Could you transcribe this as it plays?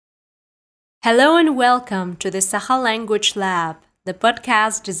Hello and welcome to the Sakha Language Lab, the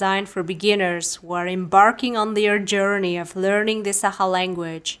podcast designed for beginners who are embarking on their journey of learning the Sakha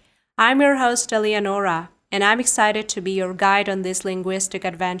language. I'm your host, Eleonora, and I'm excited to be your guide on this linguistic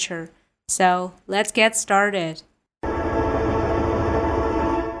adventure. So, let's get started.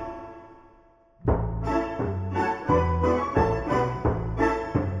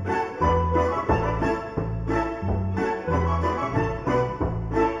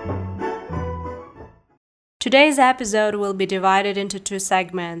 Today's episode will be divided into two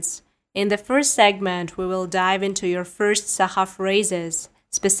segments. In the first segment, we will dive into your first Sakha phrases,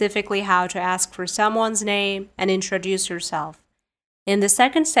 specifically how to ask for someone's name and introduce yourself. In the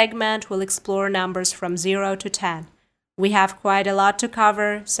second segment, we'll explore numbers from 0 to 10. We have quite a lot to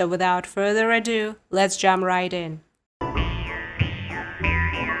cover, so without further ado, let's jump right in.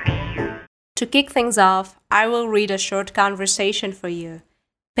 To kick things off, I will read a short conversation for you.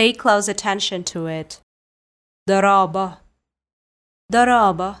 Pay close attention to it. Дорога.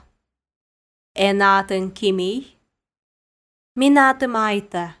 Natin kimi? Minatim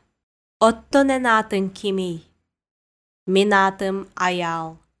aita. Ottone natin kimi? Minatim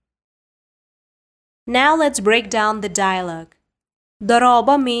ayal. Now let's break down the dialogue.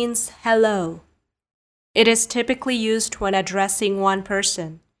 Doroba means hello. It is typically used when addressing one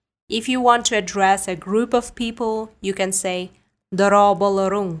person. If you want to address a group of people, you can say Doroba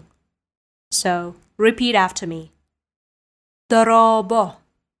lorung. So, repeat after me. Doroba.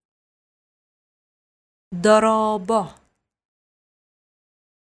 Doroba.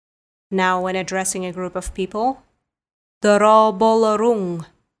 Now when addressing a group of people, Dorobolorung.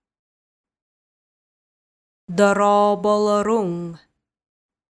 Dorobolorung.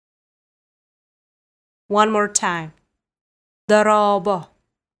 One more time. Dorobo.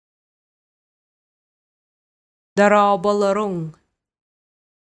 Dorobolorung.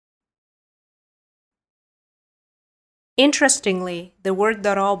 Interestingly, the word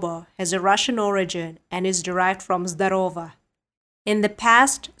dorobo has a Russian origin and is derived from zdorova. In the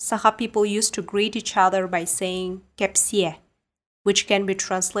past, Sakha people used to greet each other by saying kepsie, which can be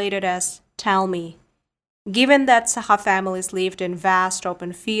translated as tell me. Given that Sakha families lived in vast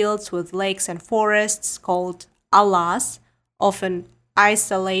open fields with lakes and forests called alas, often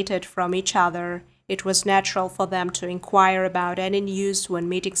isolated from each other, it was natural for them to inquire about any news when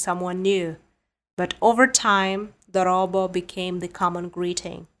meeting someone new. But over time, dorobo became the common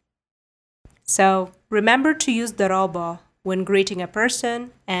greeting. So remember to use dorobo when greeting a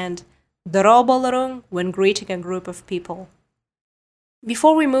person and dorobolorung when greeting a group of people.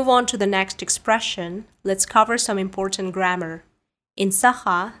 Before we move on to the next expression, let's cover some important grammar. In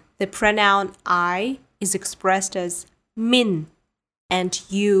Sakha, the pronoun I is expressed as min and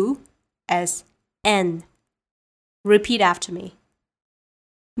you as en. Repeat after me.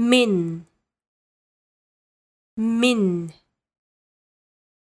 Min. Min.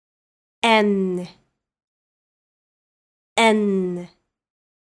 En. En.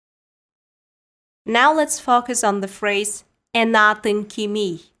 Now let's focus on the phrase natin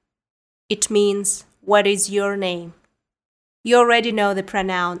kimi. It means, what is your name? You already know the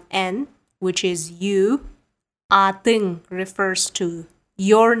pronoun en, which is you. Atin refers to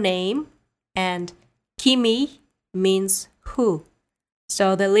your name, and kimi means who.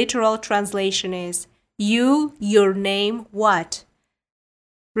 So the literal translation is, you, your name, what?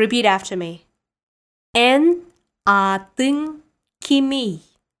 Repeat after me. En atin kimi.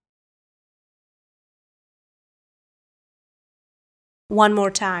 One more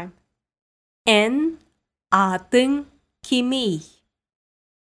time. En atin kimi.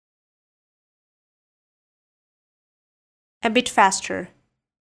 A bit faster.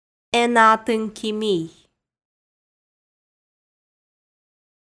 En atin kimi.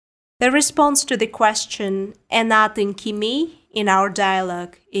 The response to the question "Enatim kimi" in our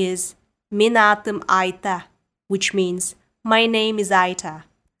dialogue is "Minatim aita," which means "My name is Aita."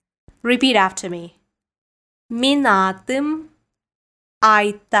 Repeat after me. Minatim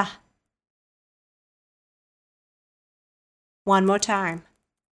aita. One more time.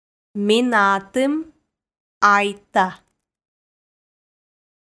 Minatim aita.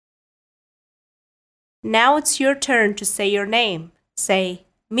 Now it's your turn to say your name. Say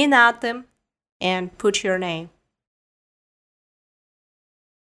Minatim and put your name.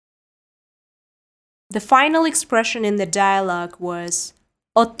 The final expression in the dialogue was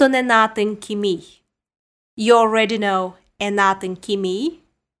Ottone natin kimi. You already know natin kimi.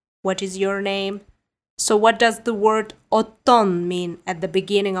 What is your name? So what does the word otton mean at the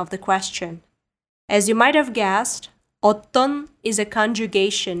beginning of the question? As you might have guessed, otton is a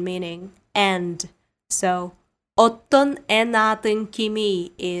conjugation meaning and. So Otton natin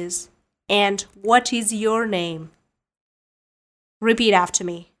kimi is And what is your name? Repeat after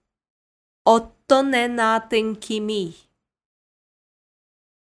me. 어떤 애 나든 김이.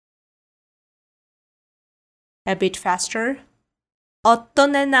 A bit faster.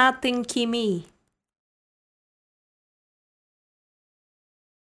 어떤 애 나든 김이.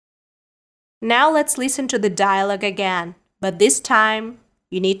 Now let's listen to the dialogue again, but this time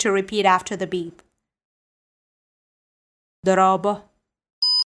you need to repeat after the beep. ضرابة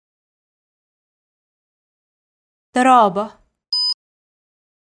ضرابة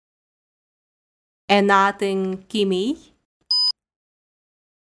애 나든 김이.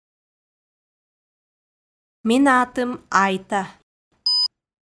 Minatım Ayta.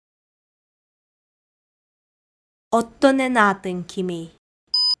 어떤 애 나든 김이.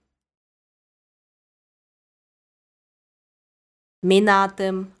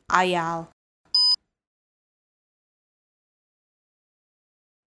 Minatım Ayal.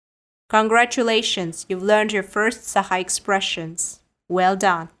 Congratulations, you've learned your first Sakha expressions. Well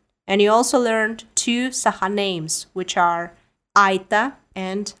done. And you also learned 2 Sakha names, which are Ayta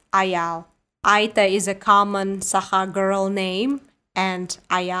and Ayal. Ayta is a common Sakha girl name, and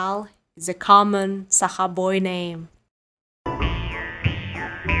Ayal is a common Sakha boy name.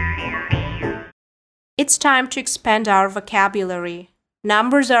 It's time to expand our vocabulary.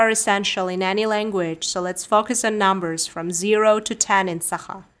 Numbers are essential in any language, so let's focus on numbers from 0 to 10 in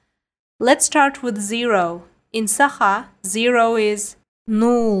Sakha. Let's start with 0. In Sakha, 0 is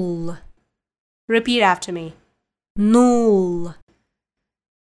nul. Repeat after me. Nul.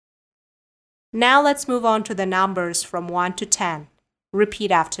 Now let's move on to the numbers from 1 to 10. Repeat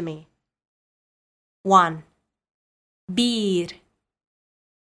after me. 1. Bir.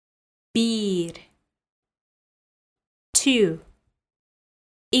 Bir. 2.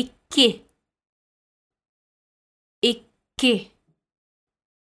 İki. İki.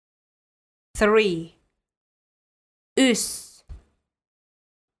 3. Üs.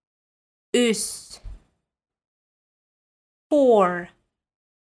 Üs. 4.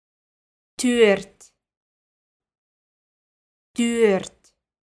 Dört. Dört.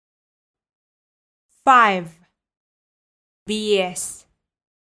 5. Bies.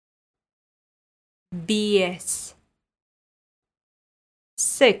 Bies.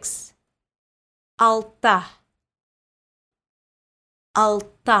 6. Alta.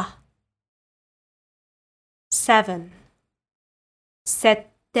 Alta. 7.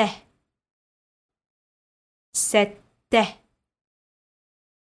 Sette. Sette.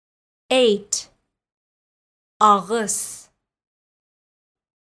 8. Ağız.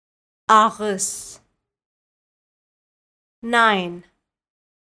 Ağız. 9.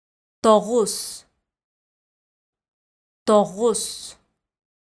 Doğuz. Doğuz.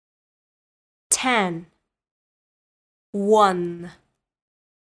 10. One.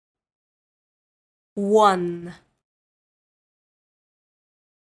 One.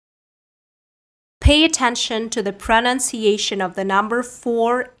 Pay attention to the pronunciation of the number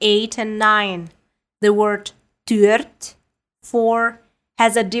 4, 8, and 9. The word dört, 4,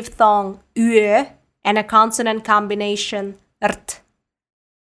 has a diphthong ü and a consonant combination rt.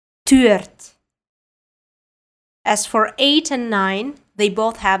 Dört. As for 8 and 9, they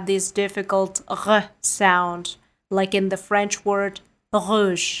both have this difficult r sound, like in the French word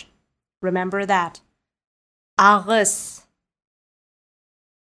rouge. Remember that. Ağız.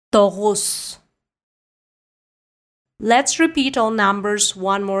 Doğuz. Let's repeat all numbers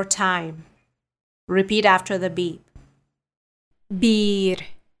one more time. Repeat after the beep. Bir.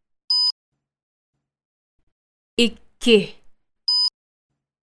 İki.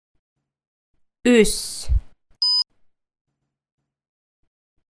 Üç.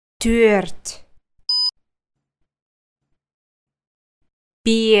 Dört.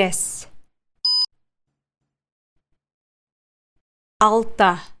 Beş.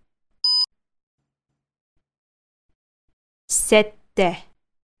 Altı. Sette.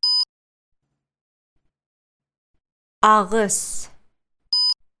 Ağız.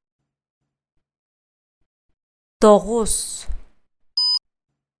 Doğuz.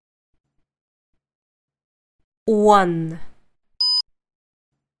 One.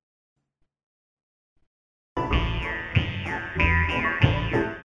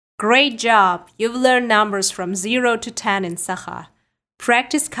 Great job! You've learned numbers from 0 to 10 in Sakha.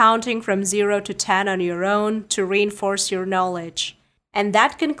 Practice counting from 0 to 10 on your own to reinforce your knowledge. And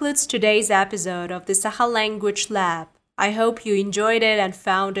that concludes today's episode of the Sakha Language Lab. I hope you enjoyed it and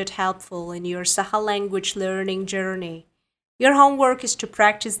found it helpful in your Sakha language learning journey. Your homework is to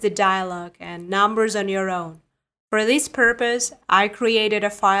practice the dialogue and numbers on your own. For this purpose, I created a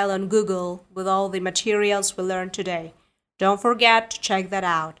file on Google with all the materials we learned today. Don't forget to check that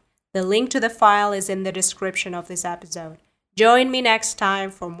out. The link to the file is in the description of this episode. Join me next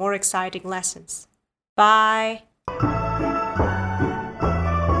time for more exciting lessons. Bye!